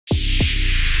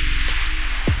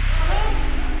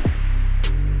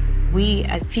We,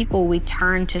 as people, we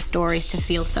turn to stories to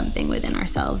feel something within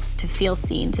ourselves, to feel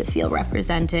seen, to feel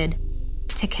represented,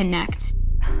 to connect.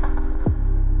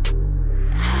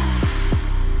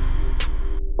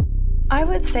 I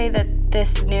would say that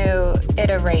this new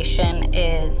iteration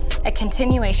is a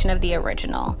continuation of the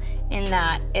original, in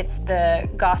that it's the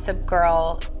Gossip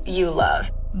Girl you love.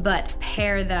 But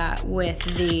pair that with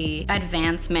the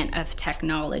advancement of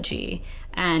technology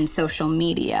and social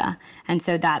media. And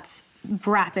so that's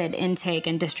rapid intake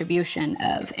and distribution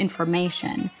of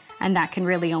information. And that can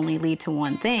really only lead to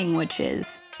one thing, which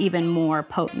is even more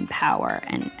potent power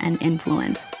and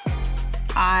influence.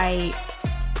 I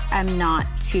am not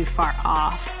too far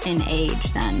off in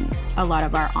age than a lot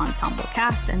of our ensemble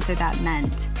cast, and so that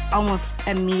meant almost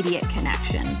immediate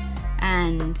connection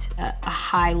and a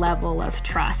high level of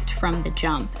trust from the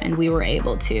jump, and we were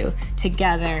able to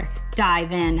together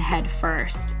dive in head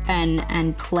first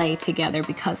and play together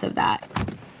because of that.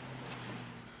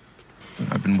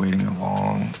 I've been waiting a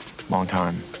long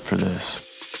time for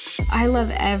this. I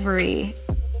love every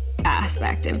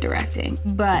aspect of directing,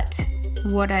 but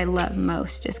what I love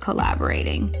most is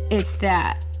collaborating. It's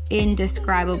that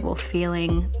indescribable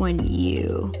feeling when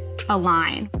you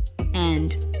align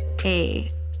and a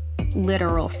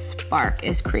literal spark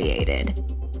is created.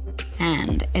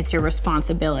 And it's your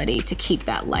responsibility to keep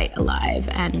that light alive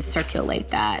and circulate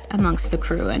that amongst the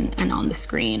crew and on the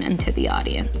screen and to the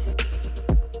audience.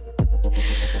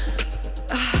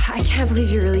 I can't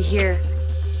believe you're really here.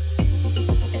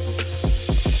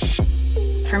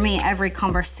 For me, every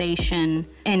conversation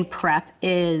in prep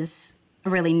is a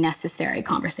really necessary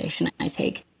conversation. I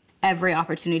take every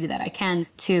opportunity that I can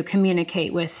to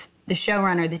communicate with the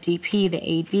showrunner, the DP,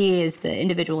 the ADs, the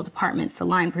individual departments, the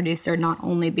line producer, not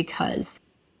only because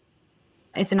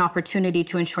it's an opportunity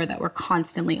to ensure that we're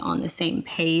constantly on the same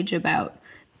page about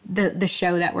the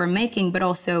show that we're making, but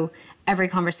also every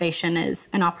conversation is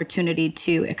an opportunity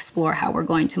to explore how we're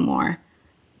going to more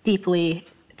deeply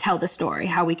tell the story,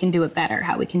 how we can do it better,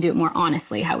 how we can do it more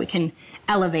honestly, how we can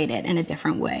elevate it in a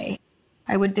different way.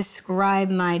 I would describe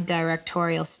my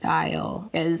directorial style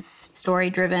as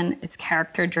story-driven, it's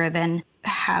character-driven.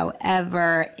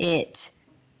 However, it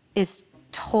is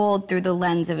told through the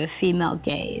lens of a female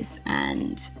gaze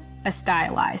and a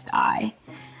stylized eye.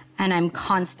 And I'm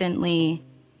constantly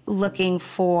looking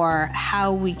for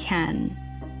how we can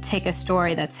take a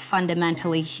story that's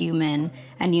fundamentally human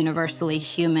and universally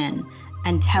human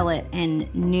and tell it in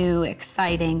new,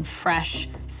 exciting, fresh,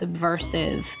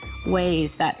 subversive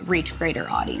ways that reach greater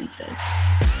audiences.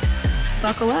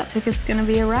 Buckle up, because it's gonna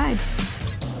be a ride.